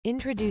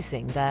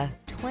Introducing the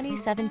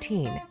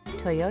 2017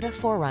 Toyota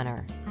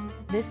 4Runner.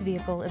 This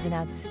vehicle is an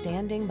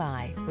outstanding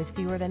buy with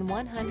fewer than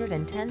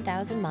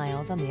 110,000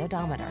 miles on the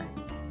odometer.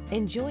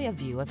 Enjoy a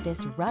view of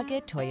this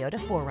rugged Toyota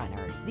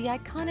 4Runner, the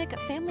iconic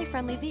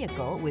family-friendly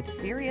vehicle with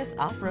serious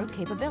off-road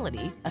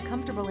capability, a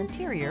comfortable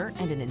interior,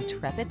 and an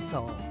intrepid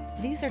soul.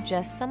 These are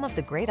just some of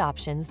the great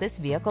options this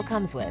vehicle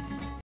comes with: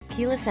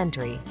 keyless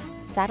entry,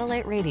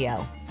 satellite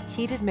radio,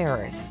 heated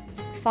mirrors,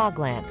 fog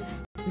lamps,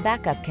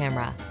 backup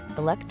camera,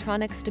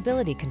 electronic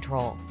stability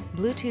control,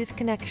 Bluetooth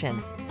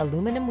connection,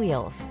 aluminum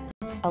wheels,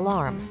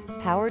 alarm,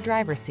 power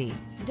driver seat.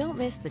 Don't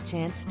miss the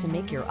chance to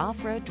make your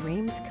off-road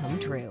dreams come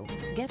true.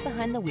 Get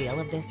behind the wheel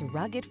of this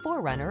rugged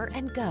 4Runner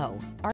and go.